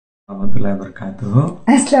रहमतुल्लाहि व बरकातुहू।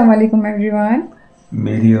 अस्सलाम वालेकुम एवरीवन।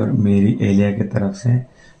 मेरी और मेरी एलिया की तरफ से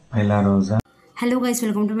पहला रोज़ा। Hello guys,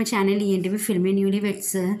 welcome to my channel ENTV Film Newlyweds.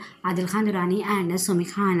 Adil Khan Durani and Somi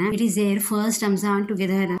Khan. It is their first Ramzan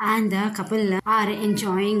together and the couple are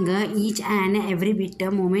enjoying each and every bit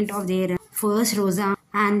moment of their first Roza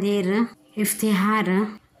and their iftihar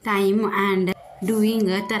time and doing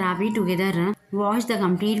Taraweeh together. Watch the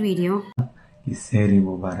complete video. की सेहरी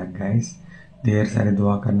मुबारक guys. ढेर सारी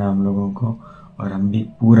दुआ करना हम लोगों को और हम भी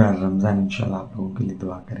पूरा रमज़ान इंशाल्लाह आप लोगों के लिए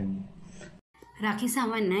दुआ करेंगे। Rakhi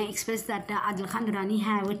Sawan expressed that Adil Khan Durani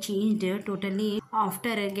have changed totally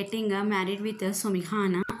after getting married with Somi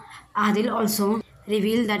Khan. Adil also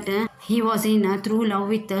revealed that he was in true love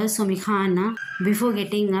with Somi Khan before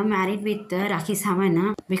getting married with Rakhi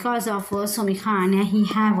Sawan. Because of Somi Khan, he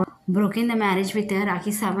have broken the marriage with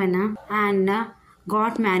Rakhi Sawan and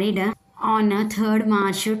got married on 3rd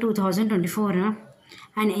March 2024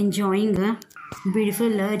 and enjoying a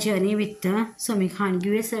beautiful journey with Somi Khan.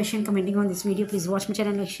 Give a suggestion commenting on this video. Please watch my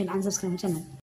channel, like, share and subscribe my channel.